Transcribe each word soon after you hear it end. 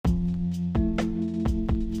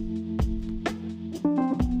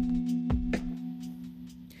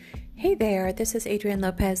there, this is Adrienne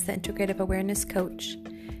Lopez, the Integrative Awareness Coach,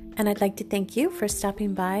 and I'd like to thank you for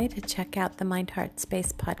stopping by to check out the Mind Heart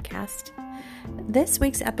Space podcast. This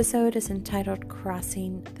week's episode is entitled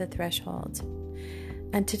Crossing the Threshold,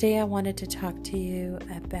 and today I wanted to talk to you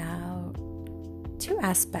about two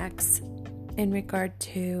aspects in regard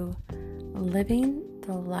to living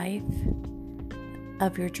the life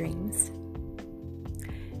of your dreams.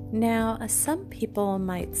 Now, some people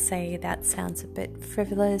might say that sounds a bit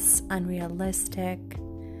frivolous, unrealistic.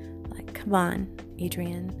 Like, come on,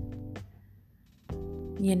 Adrienne.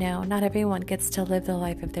 Not everyone gets to live the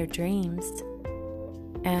life of their dreams.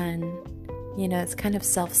 And, it's kind of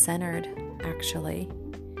self-centered, actually.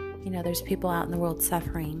 There's people out in the world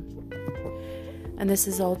suffering. And this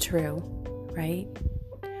is all true, right?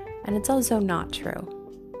 And it's also not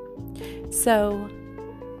true. So,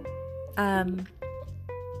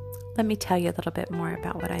 let me tell you a little bit more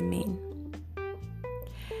about what I mean.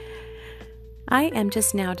 I am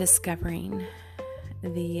just now discovering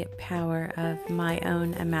the power of my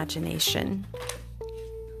own imagination.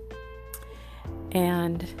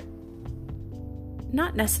 And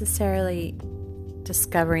not necessarily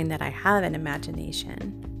discovering that I have an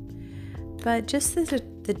imagination, but just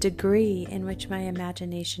the degree in which my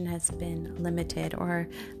imagination has been limited, or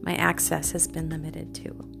my access has been limited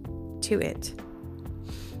to it.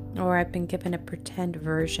 Or I've been given a pretend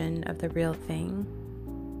version of the real thing.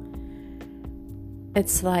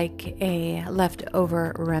 It's like a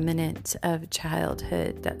leftover remnant of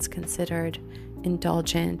childhood that's considered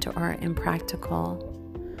indulgent or impractical,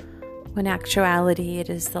 when actuality it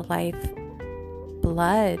is the life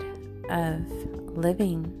blood of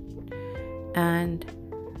living and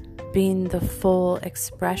being the full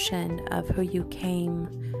expression of who you came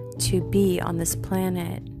to be on this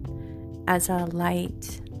planet as a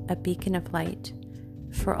light, a beacon of light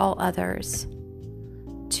for all others,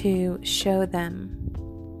 to show them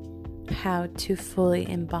how to fully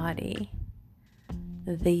embody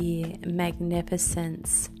the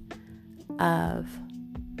magnificence of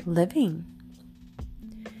living,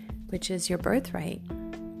 which is your birthright.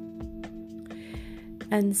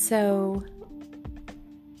 And so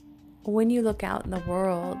when you look out in the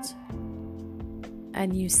world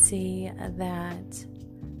and you see that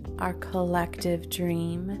our collective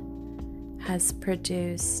dream has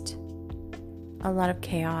produced a lot of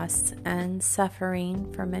chaos and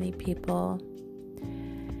suffering for many people,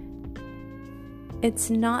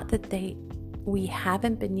 it's not that we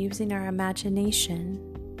haven't been using our imagination,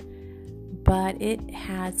 but it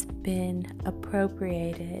has been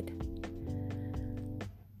appropriated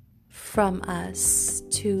from us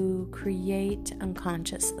to create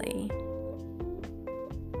unconsciously.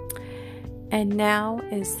 And now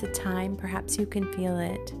is the time, perhaps you can feel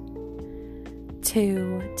it,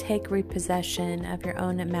 to take repossession of your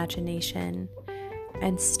own imagination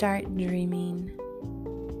and start dreaming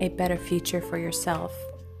a better future for yourself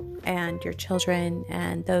and your children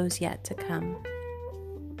and those yet to come.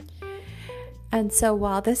 And so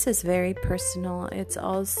while this is very personal, it's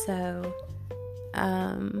also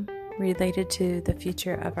related to the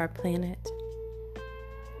future of our planet.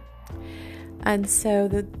 And so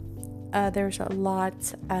there's a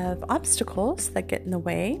lot of obstacles that get in the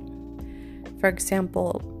way. For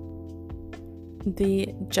example, the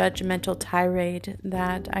judgmental tirade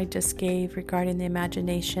that I just gave regarding the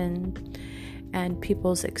imagination and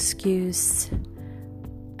people's excuse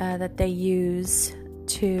that they use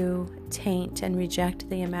to taint and reject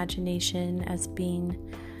the imagination as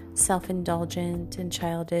being self-indulgent and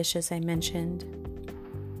childish, as I mentioned.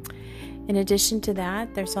 In addition to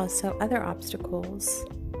that, there's also other obstacles.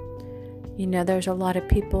 There's a lot of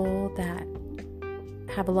people that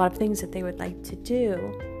have a lot of things that they would like to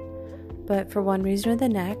do, but for one reason or the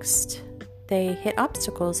next, they hit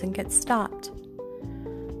obstacles and get stopped.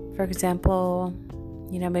 For example,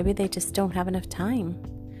 maybe they just don't have enough time,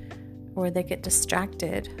 or they get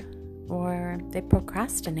distracted, or they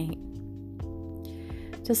procrastinate.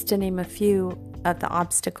 Just to name a few of the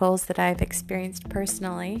obstacles that I've experienced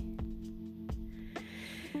personally.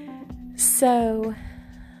 So,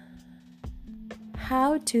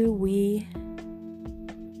 how do we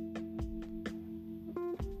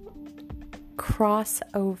cross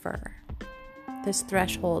over this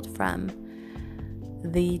threshold from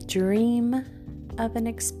the dream of an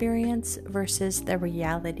experience versus the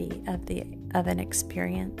reality of an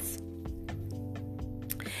experience?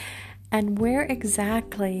 And where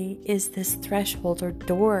exactly is this threshold or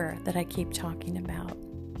door that I keep talking about?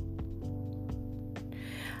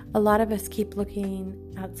 A lot of us keep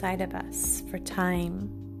looking outside of us for time,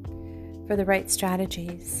 for the right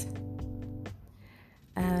strategies,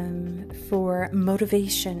 for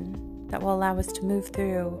motivation, that will allow us to move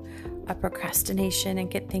through a procrastination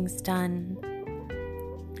and get things done.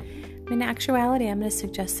 In actuality, I'm going to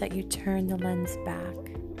suggest that you turn the lens back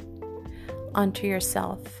onto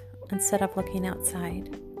yourself instead of looking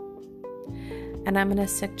outside. And I'm going to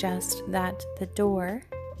suggest that the door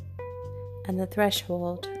and the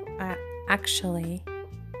threshold are actually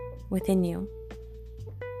within you.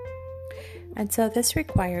 And so this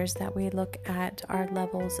requires that we look at our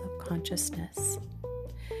levels of consciousness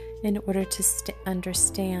in order to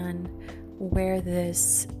understand where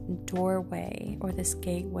this doorway or this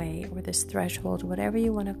gateway or this threshold, whatever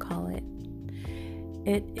you want to call it,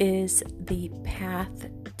 it is the path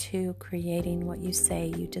to creating what you say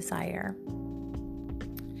you desire.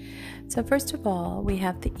 So first of all, we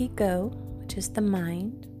have the ego, which is the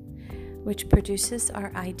mind, which produces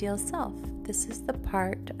our ideal self. This is the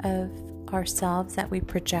part of ourselves that we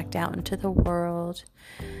project out into the world.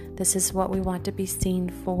 This is what we want to be seen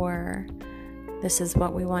for. This is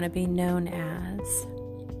what we want to be known as.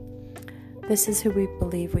 This is who we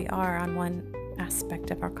believe we are on one aspect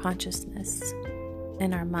of our consciousness,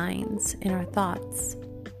 in our minds, in our thoughts.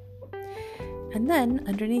 And then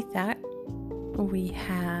underneath that, we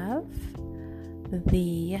have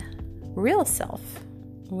the real self,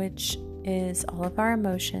 which is all of our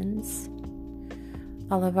emotions,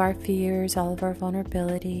 all of our fears, all of our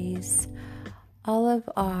vulnerabilities, all of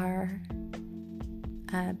our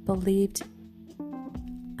believed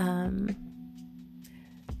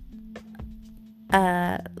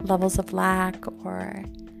levels of lack or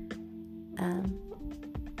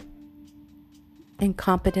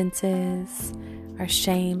incompetences, our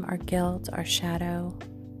shame, our guilt, our shadow.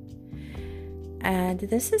 And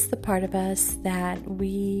this is the part of us that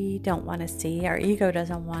we don't want to see, our ego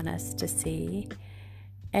doesn't want us to see,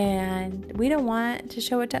 and we don't want to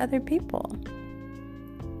show it to other people.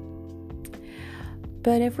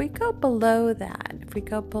 But if we go below that, if we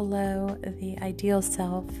go below the ideal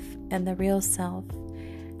self and the real self,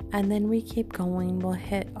 and then we keep going, we'll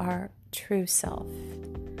hit our true self,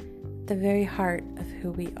 the very heart of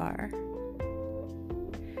who we are.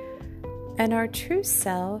 And our true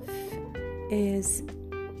self is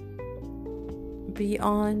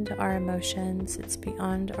beyond our emotions, it's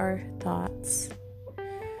beyond our thoughts.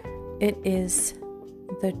 It is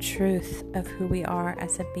the truth of who we are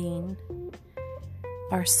as a being,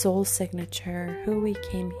 our soul signature, who we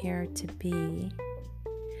came here to be,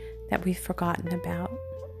 that we've forgotten about,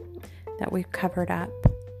 that we've covered up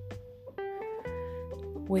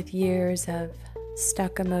with years of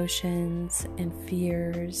stuck emotions and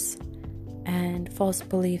fears and false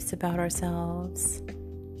beliefs about ourselves,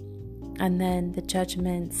 and then the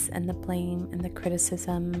judgments and the blame and the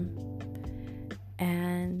criticism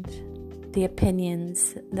and the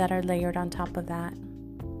opinions that are layered on top of that.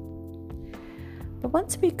 But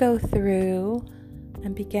once we go through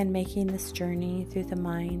and begin making this journey through the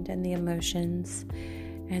mind and the emotions,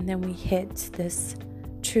 and then we hit this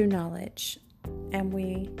true knowledge and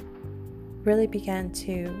we really begin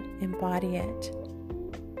to embody it,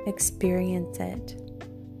 experience it,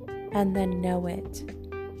 and then know it.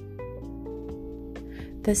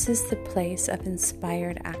 This is the place of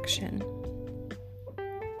inspired action.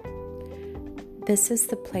 This is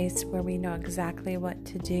the place where we know exactly what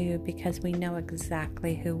to do because we know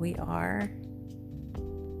exactly who we are.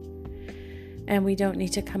 And we don't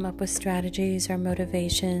need to come up with strategies or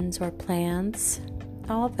motivations or plans,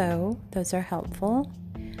 although those are helpful.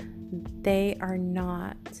 They are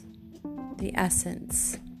not the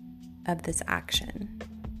essence of this action.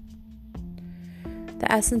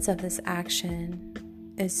 The essence of this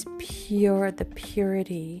action is the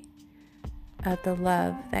purity of the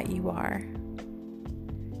love that you are.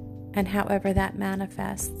 And however that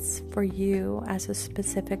manifests for you as a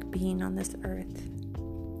specific being on this earth.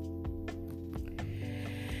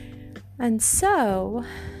 And so,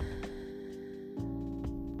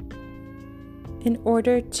 in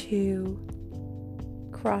order to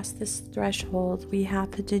cross this threshold, we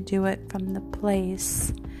have to do it from the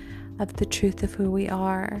place of the truth of who we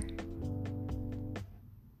are.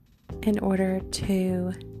 In order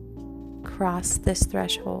to cross this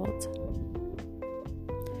threshold.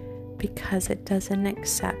 Because it doesn't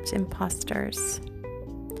accept imposters.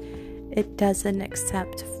 It doesn't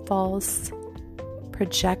accept false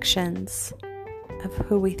projections of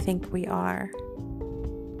who we think we are.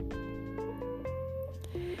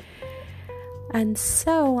 And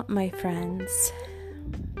so, my friends,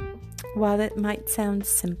 while it might sound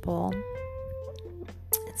simple,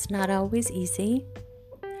 it's not always easy,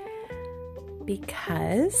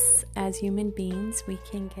 because as human beings, we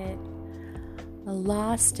can get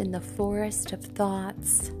lost in the forest of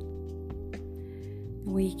thoughts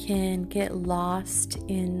We can get lost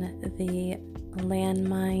in the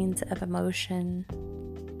landmines of emotion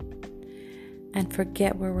and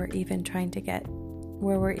forget where we're even trying to go.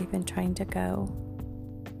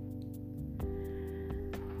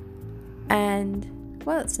 And,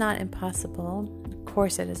 well, it's not impossible. Of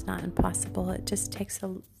course it is not impossible. It just takes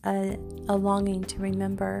a longing to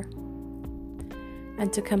remember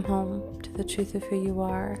and to come home to the truth of who you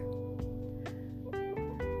are.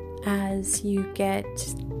 As you get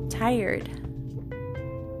tired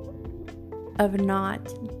of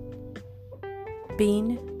not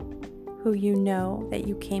being who you know that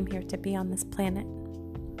you came here to be on this planet.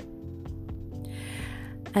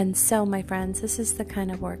 And so, my friends, this is the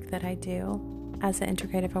kind of work that I do as an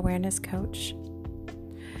integrative awareness coach.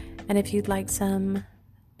 And if you'd like some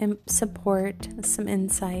support, some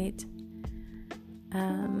insight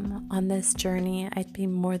on this journey, I'd be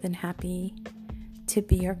more than happy to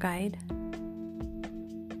be your guide.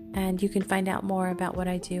 And you can find out more about what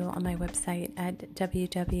I do on my website at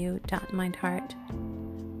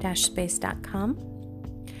www.mindheart-space.com.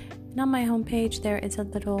 And on my homepage, there is a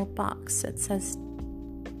little box that says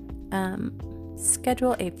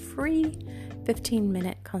schedule a free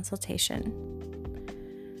 15-minute consultation.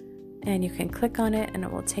 And you can click on it and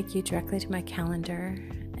it will take you directly to my calendar.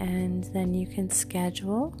 And then you can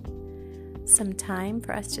schedule some time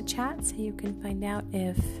for us to chat so you can find out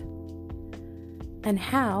if and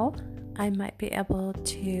how I might be able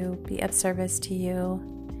to be of service to you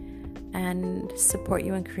and support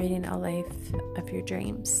you in creating a life of your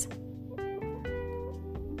dreams.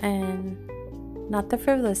 And not the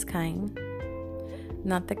frivolous kind,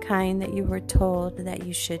 not the kind that you were told that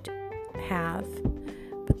you should have,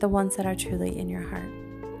 but the ones that are truly in your heart.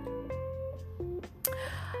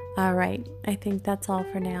 All right, I think that's all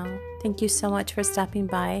for now. Thank you so much for stopping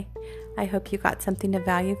by. I hope you got something of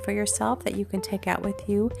value for yourself that you can take out with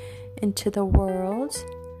you into the world.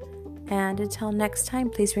 And until next time,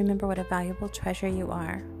 please remember what a valuable treasure you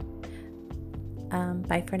are.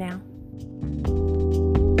 Bye for now.